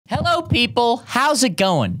Hello people, how's it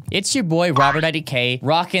going? It's your boy RobertIDK,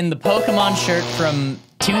 rocking the Pokemon shirt from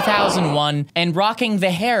 2001 and rocking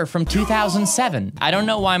the hair from 2007. I don't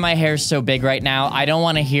know why my hair's so big right now. I don't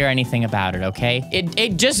want to hear anything about it, okay?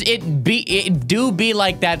 It do be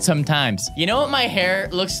like that sometimes. You know what my hair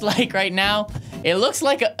looks like right now? It looks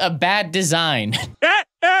like a bad design.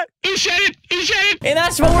 He said it! He said it! And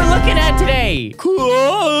that's what we're looking at today.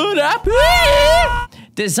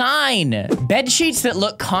 Design. Bed sheets that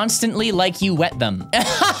look constantly like you wet them.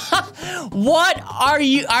 What? Are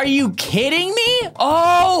you kidding me?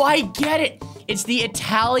 Oh, I get it. It's the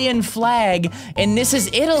Italian flag, and this is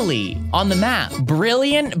Italy on the map.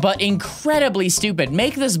 Brilliant, but incredibly stupid.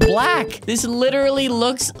 Make this black. This literally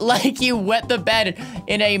looks like you wet the bed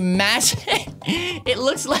in a mass. It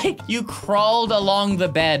looks like you crawled along the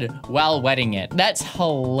bed while wetting it. That's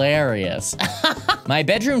hilarious. My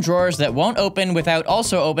bedroom drawers that won't open without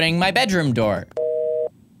also opening my bedroom door.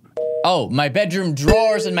 Oh, my bedroom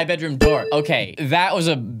drawers and my bedroom door. Okay, that was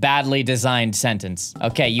a badly designed sentence.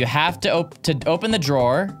 Okay, you have to open the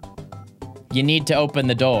drawer, you need to open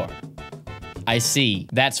the door. I see.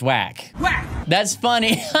 That's whack. Whack! That's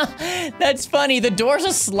funny. That's funny. The door's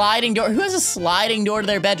a sliding door. Who has a sliding door to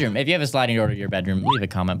their bedroom? If you have a sliding door to your bedroom, leave a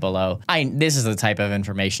comment below. This is the type of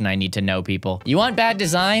information I need to know, people. You want bad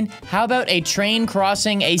design? How about a train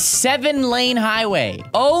crossing a 7-lane highway?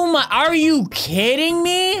 Oh my, are you kidding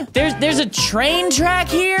me? There's a train track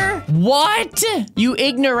here? What? You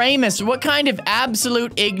ignoramus. What kind of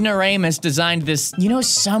absolute ignoramus designed this? You know,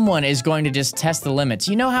 someone is going to just test the limits.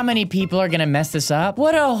 You know how many people are gonna mess this up?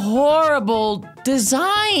 What a horrible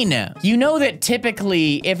design. You know that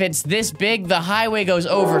typically if it's this big, the highway goes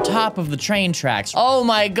over top of the train tracks. Oh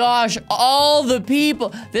my gosh, all the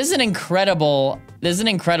people. This is an incredible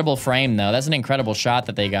frame though. That's an incredible shot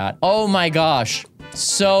that they got. Oh my gosh,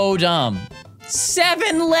 so dumb.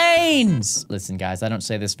 7 lanes. Listen guys, I don't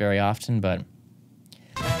say this very often, but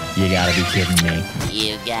you gotta be kidding me.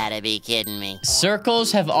 You gotta be kidding me.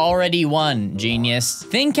 Circles have already won, genius.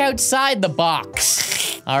 Think outside the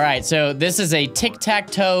box. All right, so this is a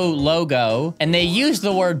tic-tac-toe logo, and they use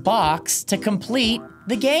the word box to complete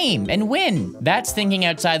the game and win. That's thinking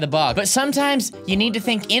outside the box. But sometimes you need to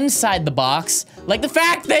think inside the box, like the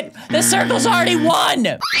fact that the circle's already won.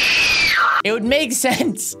 It would make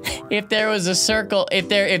sense if there was a circle, if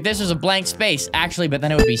this was a blank space, actually, but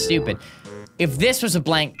then it would be stupid. If this was a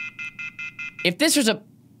blank,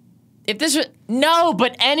 no,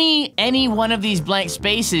 but any one of these blank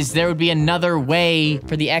spaces, there would be another way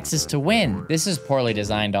for the X's to win. This is poorly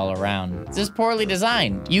designed all around. This is poorly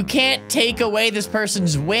designed. You can't take away this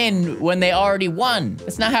person's win when they already won.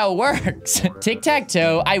 That's not how it works.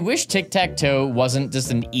 Tic-tac-toe, I wish tic-tac-toe wasn't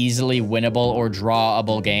just an easily winnable or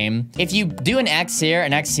drawable game. If you do an X here,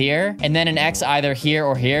 and then an X either here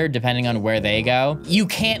or here, depending on where they go, you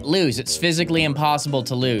can't lose. It's physically impossible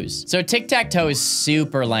to lose. So tic-tac-toe is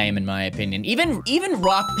super lame in my opinion. Even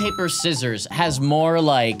rock, paper, scissors has more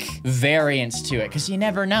like variance to it because you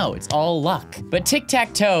never know. It's all luck. But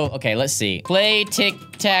tic-tac-toe, okay, let's see. Play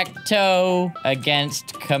tic-tac-toe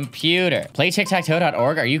against computer.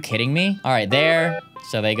 Playtictactoe.org, are you kidding me? All right, there.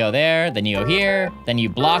 So they go there, then you go here, then you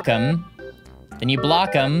block them, then you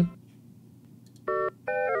block them.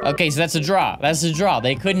 Okay, so that's a draw. That's a draw.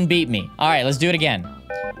 They couldn't beat me. All right, let's do it again.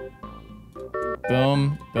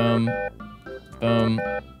 Boom, boom, boom.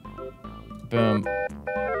 Boom.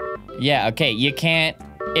 Yeah, okay, you can't.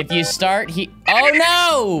 If you start oh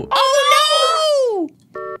no! Oh no!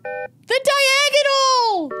 The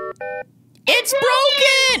diagonal! It's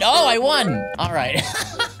broken! Oh, I won. All right.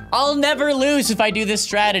 I'll never lose if I do this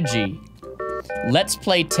strategy. Let's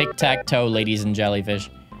play tic-tac-toe, ladies and jellyfish.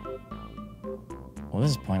 Well,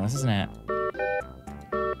 this is pointless, isn't it?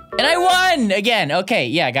 And I won again. Okay,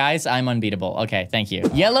 yeah, guys, I'm unbeatable. Okay, thank you.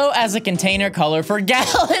 Yellow as a container color for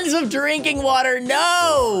gallons of drinking water.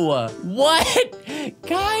 No! What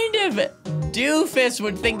kind of doofus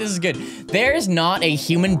would think this is good? There's not a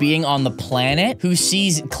human being on the planet who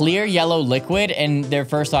sees clear yellow liquid and their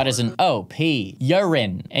first thought isn't, oh, pee,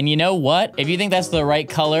 urine. And you know what? If you think that's the right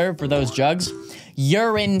color for those jugs,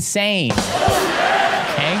 you're insane.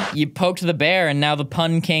 Okay, you poked the bear and now the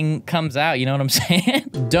pun king comes out, you know what I'm saying?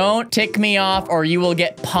 Don't tick me off or you will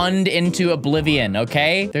get punned into oblivion,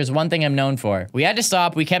 okay? There's one thing I'm known for. We had to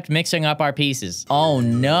stop, we kept mixing up our pieces. Oh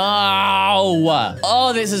no!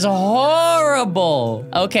 Oh, this is horrible!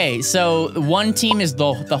 Okay, so one team is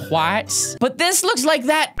the whites, but this looks like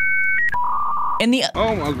that in the-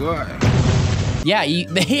 Oh my God. Yeah,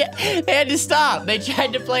 they had to stop. They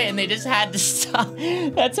tried to play it and they just had to stop.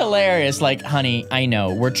 That's hilarious. Like, honey, I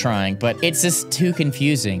know, we're trying, but it's just too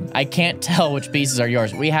confusing. I can't tell which pieces are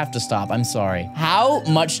yours. We have to stop, I'm sorry. How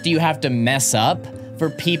much do you have to mess up for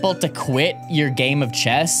people to quit your game of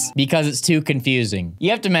chess because it's too confusing? You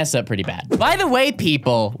have to mess up pretty bad. By the way,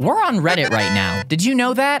 people, we're on Reddit right now. Did you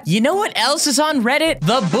know that? You know what else is on Reddit?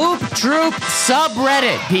 The Boop Troop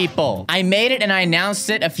subreddit, people. I made it and I announced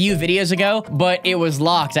it a few videos ago, but it was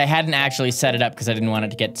locked. I hadn't actually set it up because I didn't want it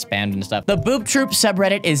to get spammed and stuff. The Boop Troop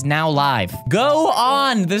subreddit is now live. Go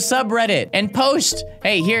on the subreddit and post.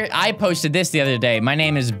 Hey, here, I posted this the other day. My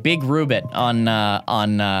name is Big Rubit on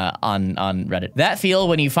Reddit. That feels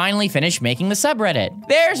when you finally finish making the subreddit.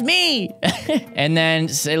 There's me. And then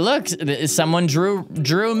look, someone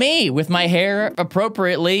drew me with my hair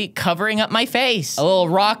appropriately covering up my face. A little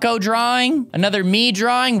Rocco drawing, another me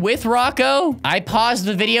drawing with Rocco. I paused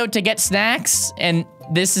the video to get snacks and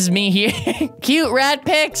this is me here. Cute rat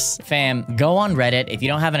pics. Fam, go on Reddit. If you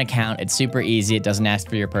don't have an account, it's super easy. It doesn't ask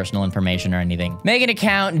for your personal information or anything. Make an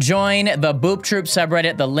account, join the Boop Troop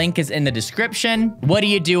subreddit. The link is in the description. What do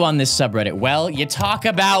you do on this subreddit? Well, you talk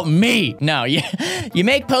about me. No, you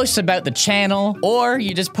make posts about the channel, or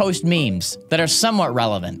you just post memes that are somewhat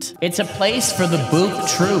relevant. It's a place for the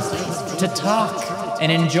Boop Troop to talk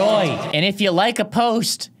and enjoy. And if you like a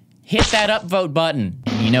post, hit that upvote button.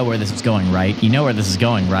 You know where this is going, right? You know where this is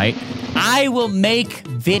going, right? I will make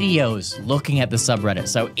videos looking at the subreddit.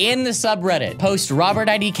 So in the subreddit, post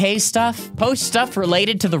RobertIDK stuff, post stuff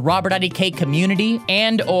related to the RobertIDK community,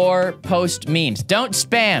 and or post memes. Don't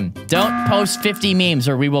spam. Don't post 50 memes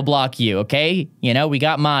or we will block you, okay? You know, we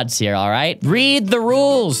got mods here, all right? Read the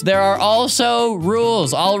rules. There are also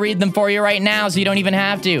rules. I'll read them for you right now so you don't even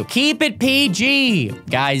have to. Keep it PG.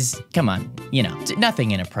 Guys, come on. You know,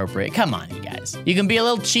 nothing inappropriate. Come on, you guys. You can be a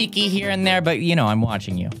little cheeky here and there, but you know, I'm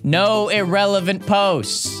watching you. No irrelevant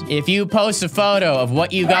posts. If you post a photo of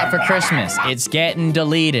what you got for Christmas, it's getting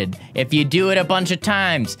deleted. If you do it a bunch of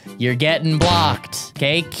times, you're getting blocked.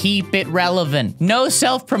 Okay, keep it relevant. No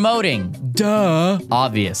self-promoting. Duh.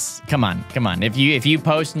 Obvious. Come on, come on. If you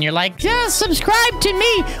post and you're like, yeah, subscribe to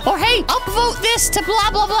me, or hey, upvote this to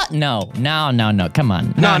blah, blah, blah. No. Come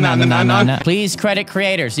on. No. Please credit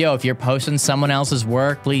creators. Yo, if you're posting someone else's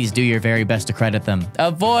work, please do your very best to credit them.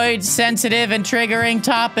 Avoid sensitive and triggering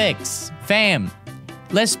topics. Fam,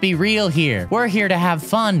 let's be real here. We're here to have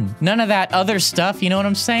fun. None of that other stuff, you know what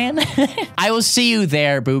I'm saying? I will see you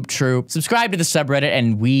there, Boop Troop. Subscribe to the subreddit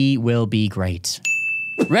and we will be great.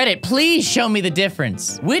 Reddit, please show me the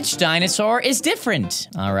difference. Which dinosaur is different?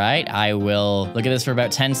 All right, I will look at this for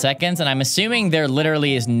about 10 seconds, and I'm assuming there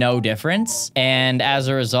literally is no difference. And as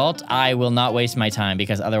a result, I will not waste my time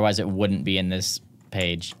because otherwise it wouldn't be in this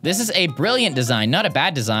page. This is a brilliant design, not a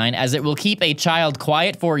bad design, as it will keep a child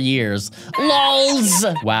quiet for years.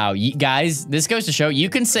 LOLs! Wow, you guys, this goes to show you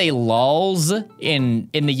can say LOLs in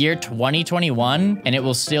the year 2021 and it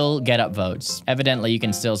will still get upvotes. Evidently, you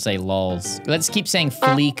can still say LOLs. Let's keep saying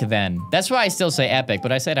fleek then. That's why I still say epic,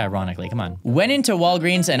 but I said ironically, come on. Went into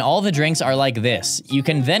Walgreens and all the drinks are like this. You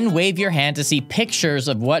can then wave your hand to see pictures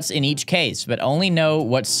of what's in each case, but only know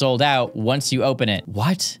what's sold out once you open it.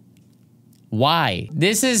 What? Why?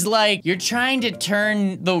 This is like, you're trying to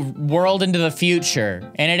turn the world into the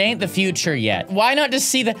future, and it ain't the future yet. Why not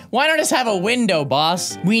just why not just have a window,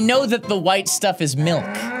 boss? We know that the white stuff is milk,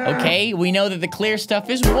 okay? We know that the clear stuff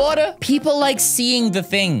is water. People like seeing the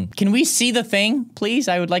thing. Can we see the thing, please?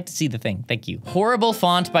 I would like to see the thing, thank you. Horrible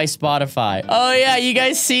font by Spotify. Oh yeah, you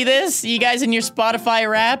guys see this? You guys in your Spotify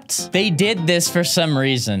Wrapped? They did this for some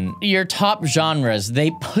reason. Your top genres,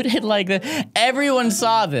 they put it like that. Everyone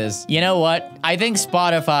saw this. You know what? I think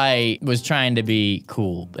Spotify was trying to be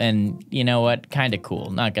cool, and you know what? Kind of cool.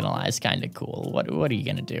 Not gonna lie, it's kind of cool. What are you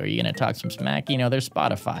gonna do? Are you gonna talk some smack? You know, they're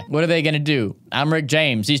Spotify. What are they gonna do? I'm Rick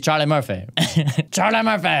James. He's Charlie Murphy. Charlie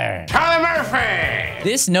Murphy. Charlie Murphy!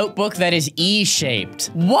 This notebook that is E-shaped.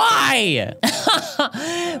 Why?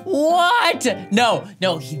 What? No.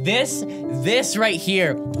 This right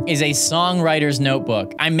here is a songwriter's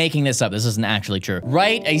notebook. I'm making this up. This isn't actually true.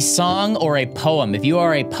 Write a song or a poem. If you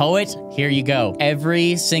are a poet, here you go.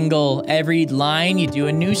 Every line, you do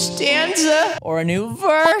a new stanza or a new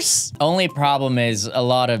verse. Only problem is a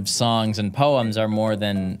lot of songs and poems are more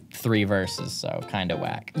than 3 verses, so kind of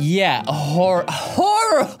whack. Yeah,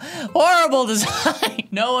 horrible design.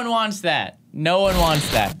 No one wants that. No one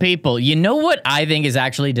wants that. People, you know what I think is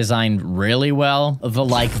actually designed really well? The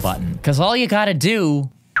like button. Because all you gotta do,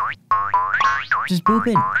 just boop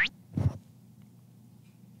it.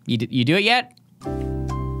 You do it yet?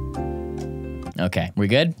 Okay, we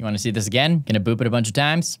good? You wanna see this again? Gonna boop it a bunch of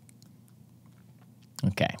times?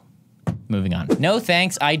 Okay. Moving on. No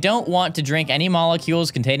thanks. I don't want to drink any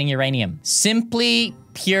molecules containing uranium. Simply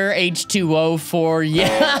pure H2O for you.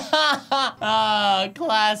 Oh,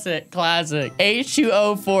 classic.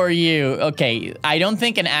 H2O for you. Okay, I don't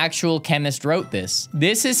think an actual chemist wrote this.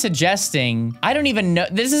 This is suggesting, I don't even know,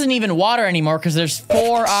 this isn't even water anymore because there's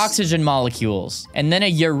 4 oxygen molecules and then a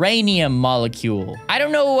uranium molecule. I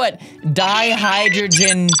don't know what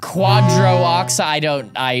dihydrogen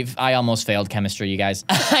quadroxide, I almost failed chemistry, you guys.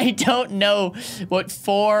 I don't know what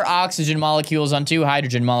 4 oxygen molecules on 2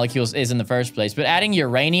 hydrogen molecules is in the first place, but adding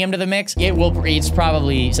uranium to the mix, it's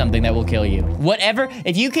probably something that will kill you. Whatever,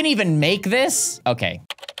 if you can even make this, okay.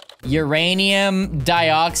 Uranium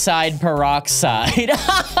dioxide peroxide.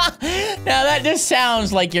 Now that just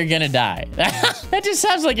sounds like you're gonna die. That just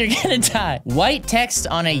sounds like you're gonna die. White text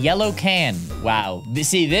on a yellow can. Wow.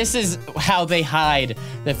 See, this is how they hide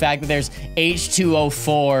the fact that there's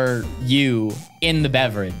H2O4U in the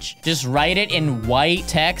beverage. Just write it in white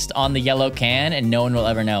text on the yellow can and no one will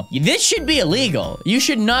ever know. This should be illegal. You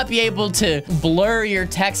should not be able to blur your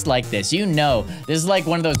text like this. You know, this is like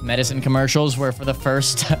one of those medicine commercials where for the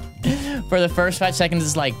first 5 seconds,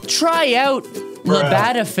 it's like, try out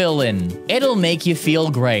Labatafillin. It'll make you feel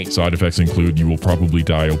great. Side effects include you will probably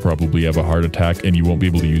die, you'll probably have a heart attack, and you won't be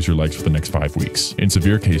able to use your legs for the next 5 weeks. In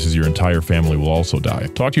severe cases, your entire family will also die.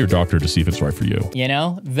 Talk to your doctor to see if it's right for you. You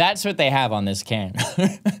know, that's what they have on this can.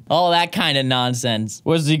 All that kind of nonsense.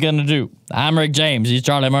 What's he gonna do? I'm Rick James, he's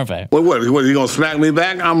Charlie Murphy. What, you gonna smack me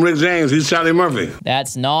back? I'm Rick James, he's Charlie Murphy.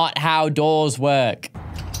 That's not how doors work.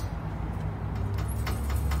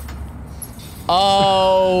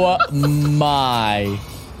 Oh my.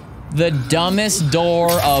 The dumbest door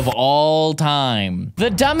of all time. The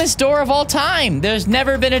dumbest door of all time. There's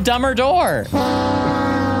never been a dumber door.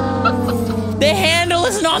 The handle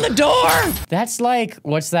isn't on the door. That's like,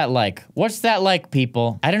 what's that like? What's that like,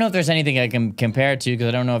 people? I don't know if there's anything I can compare it to because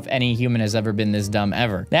I don't know if any human has ever been this dumb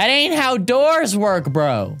ever. That ain't how doors work,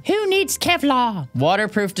 bro. Who needs Kevlar?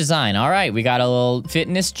 Waterproof design. All right, we got a little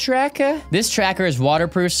fitness tracker. This tracker is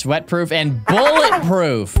waterproof, sweatproof, and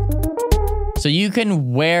bulletproof. So you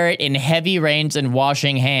can wear it in heavy rains and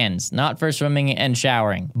washing hands, not for swimming and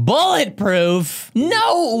showering. Bulletproof?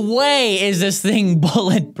 No way is this thing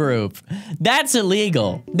bulletproof. That's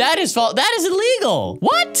illegal. That is illegal.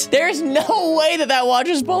 What? There's no way that watch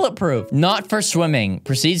is bulletproof. Not for swimming.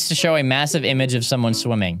 Proceeds to show a massive image of someone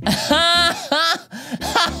swimming. I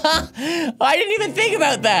didn't even think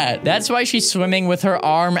about that. That's why she's swimming with her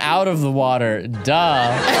arm out of the water.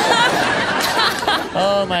 Duh.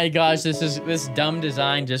 Oh my gosh, this dumb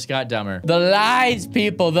design just got dumber. The lies,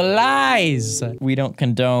 people, the lies. We don't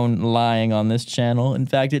condone lying on this channel. In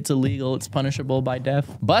fact, it's illegal. It's punishable by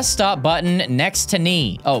death. Bus stop button next to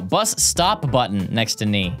knee. Oh, bus stop button next to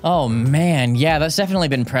knee. Oh man, yeah, that's definitely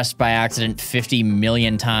been pressed by accident 50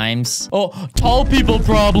 million times. Oh, tall people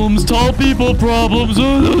problems, tall people problems.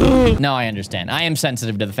 No, I understand. I am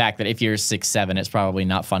sensitive to the fact that if you're 6'7", it's probably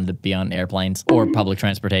not fun to be on airplanes or public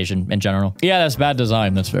transportation in general. Yeah, that's bad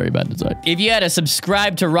design. That's very bad design. If you had a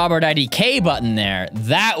subscribe to RobertIDK button there,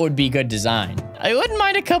 that would be good design. I wouldn't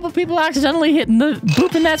mind a couple people accidentally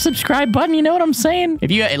booping that subscribe button, you know what I'm saying?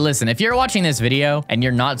 Listen, if you're watching this video and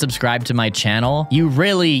you're not subscribed to my channel, you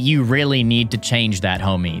really need to change that,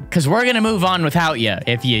 homie. Cause we're gonna move on without you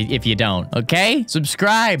if you don't, okay?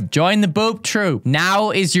 Subscribe, join the boop troop.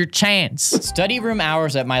 Now is your chance. Study room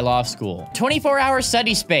hours at my law school. 24-hour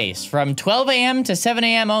study space from 12 a.m. to 7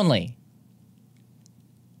 a.m. only.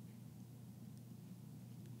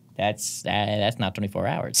 That's not 24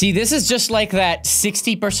 hours. See, this is just like that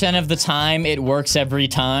 60% of the time it works every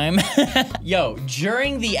time. Yo,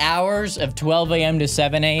 during the hours of 12 a.m. to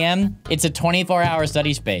 7 a.m., it's a 24-hour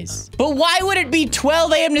study space. But why would it be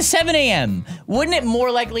 12 a.m. to 7 a.m.? Wouldn't it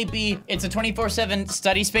more likely be it's a 24/7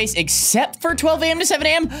 study space except for 12 a.m. to 7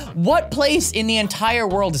 a.m.? What place in the entire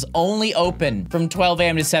world is only open from 12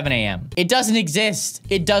 a.m. to 7 a.m.? It doesn't exist.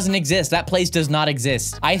 It doesn't exist. That place does not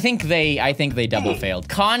exist. I think they double failed.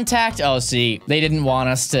 Oh, see, they didn't want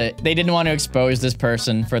to expose this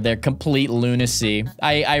person for their complete lunacy.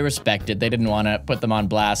 I respect it. They didn't want to put them on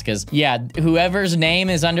blast because, yeah, whoever's name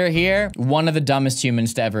is under here, one of the dumbest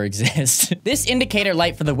humans to ever exist. This indicator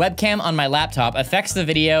light for the webcam on my laptop affects the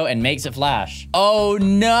video and makes it flash. Oh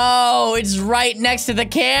no, it's right next to the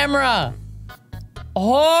camera.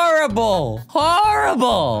 Horrible.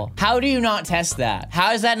 Horrible. How do you not test that?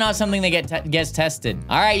 How is that not something that gets tested?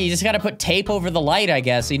 All right, you just gotta put tape over the light, I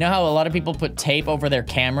guess. You know how a lot of people put tape over their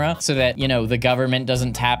camera so that, you know, the government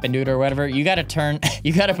doesn't tap into it or whatever? You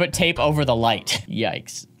gotta put tape over the light.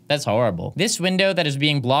 Yikes. That's horrible. This window that is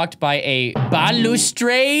being blocked by a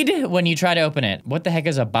balustrade when you try to open it. What the heck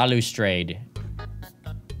is a balustrade?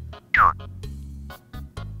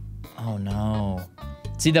 Oh no.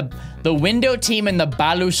 See, the window team and the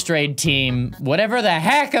balustrade team, whatever the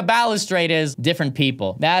heck a balustrade is, different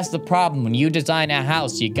people. That's the problem. When you design a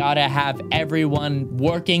house, you gotta have everyone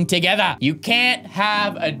working together. You can't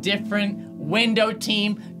have a different window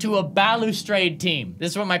team to a balustrade team.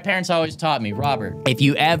 This is what my parents always taught me, Robert. If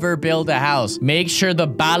you ever build a house, make sure the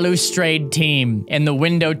balustrade team and the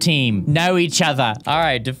window team know each other. All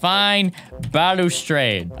right, define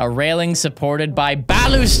balustrade. A railing supported by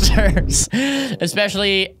balusters,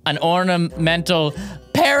 especially an ornamental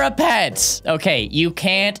parapets. Okay, you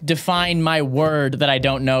can't define my word that I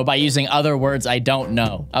don't know by using other words I don't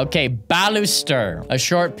know. Okay, baluster, a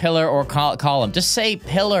short pillar or column. Just say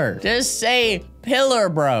pillar. Just say pillar,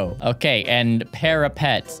 bro. Okay, and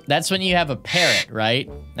parapet. That's when you have a parrot, right?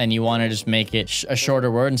 And you want to just make it a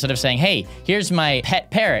shorter word. Instead of saying, hey, here's my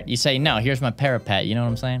pet parrot, you say, no, here's my parapet. You know what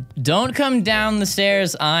I'm saying? Don't come down the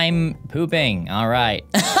stairs. I'm pooping. All right.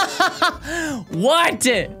 What?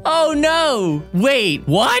 Oh no. Wait,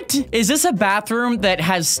 what? Is this a bathroom that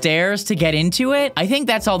has stairs to get into it? I think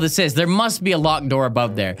that's all this is. There must be a locked door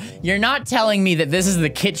above there. You're not telling me that this is the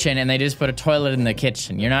kitchen and they just put a toilet in the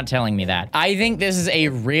kitchen. You're not telling me that. I think this is a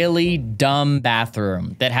really dumb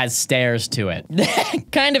bathroom that has stairs to it.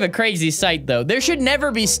 Kind of a crazy sight though. There should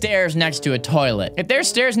never be stairs next to a toilet. If there's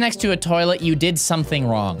stairs next to a toilet, you did something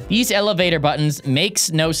wrong. These elevator buttons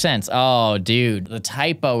makes no sense. Oh, dude, the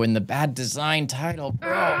typo in the bad design title,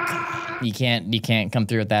 bro. You can't come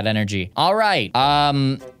through with that energy. All right,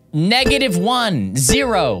 -1,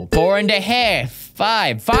 0, 4.5,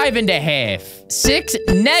 5, 5.5, 6,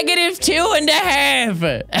 -2.5.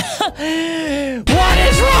 What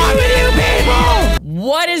is wrong with you people?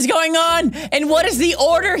 What is going on? And what is the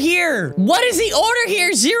order here? What is the order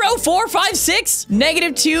here? 0, 4, 5, 6,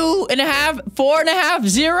 -2.5, 4.5,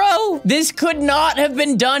 0? This could not have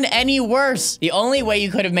been done any worse. The only way you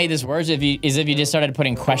could have made this worse is if you just started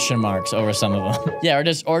putting question marks over some of them. Yeah,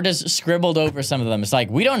 or just scribbled over some of them. It's like,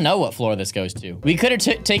 we don't know what floor this goes to. We could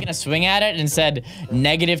have taken a swing at it and said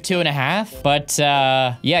 -2.5, but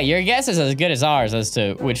yeah, your guess is as good as ours as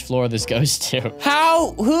to which floor this goes to.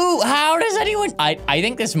 How does anyone? I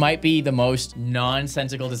think this might be the most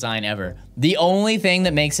nonsensical design ever. The only thing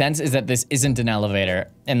that makes sense is that this isn't an elevator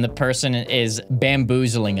and the person is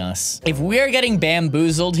bamboozling us. If we're getting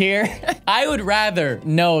bamboozled here, I would rather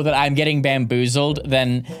know that I'm getting bamboozled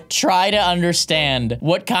than try to understand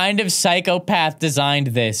what kind of psychopath designed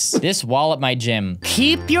this. This wall at my gym.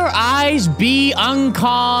 Keep your eyes be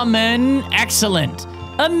uncommon. Excellent.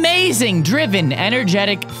 Amazing. Driven.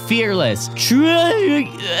 Energetic. Fearless.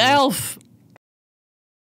 Elf.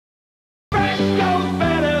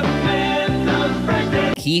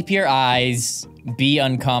 Keep your eyes be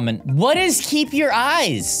uncommon. What is keep your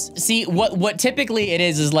eyes? See, what typically it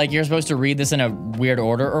is like you're supposed to read this in a weird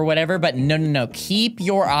order or whatever, but no. Keep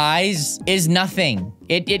your eyes is nothing.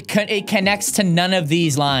 It connects to none of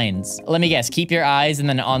these lines. Let me guess, keep your eyes, and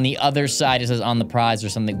then on the other side it says on the prize or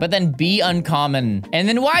something, but then be uncommon. And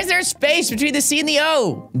then why is there a space between the C and the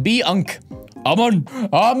O? Be unk.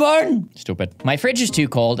 Amen. Stupid. My fridge is too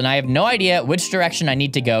cold and I have no idea which direction I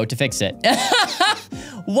need to go to fix it.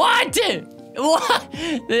 What? What?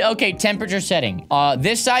 Okay, temperature setting.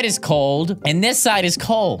 This side is cold and this side is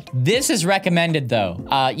cold. This is recommended though.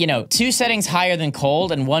 You know, 2 settings higher than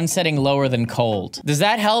cold and 1 setting lower than cold. Does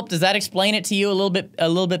that help? Does that explain it to you a little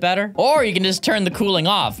bit better? Or you can just turn the cooling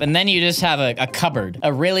off and then you just have a cupboard,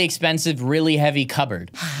 a really expensive, really heavy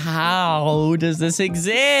cupboard. How does this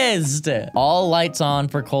exist? All lights on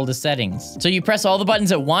for coldest settings. So you press all the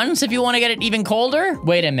buttons at once if you want to get it even colder?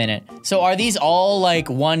 Wait a minute. So are these all like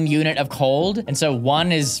 1 unit of cold? And so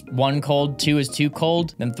 1 is 1 cold, 2 is 2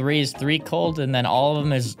 cold, then 3 is 3 cold, and then all of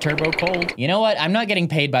them is turbo cold. You know what? I'm not getting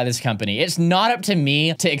paid by this company. It's not up to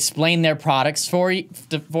me to explain their products for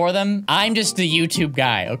them. I'm just the YouTube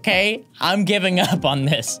guy, okay? I'm giving up on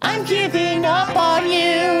this. I'm giving up on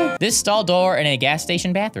you. This stall door in a gas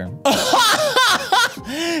station bathroom.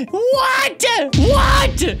 What?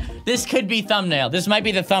 What? This could be thumbnail. This might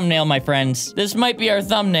be the thumbnail, my friends. This might be our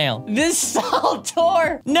thumbnail. This stall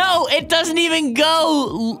door. No, it doesn't even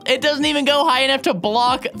go. It doesn't even go high enough to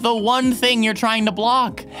block the one thing you're trying to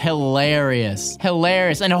block. Hilarious.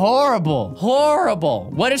 Hilarious and horrible.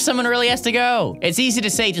 Horrible. What if someone really has to go? It's easy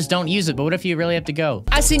to say just don't use it, but what if you really have to go?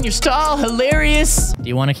 I seen your stall. Hilarious. Do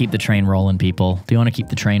you want to keep the train rolling, people? Do you want to keep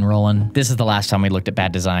the train rolling? This is the last time we looked at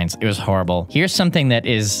bad designs. It was horrible. Here's something that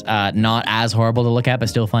is not as horrible to look at, but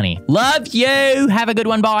still funny. Love you. Have a good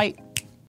one. Bye.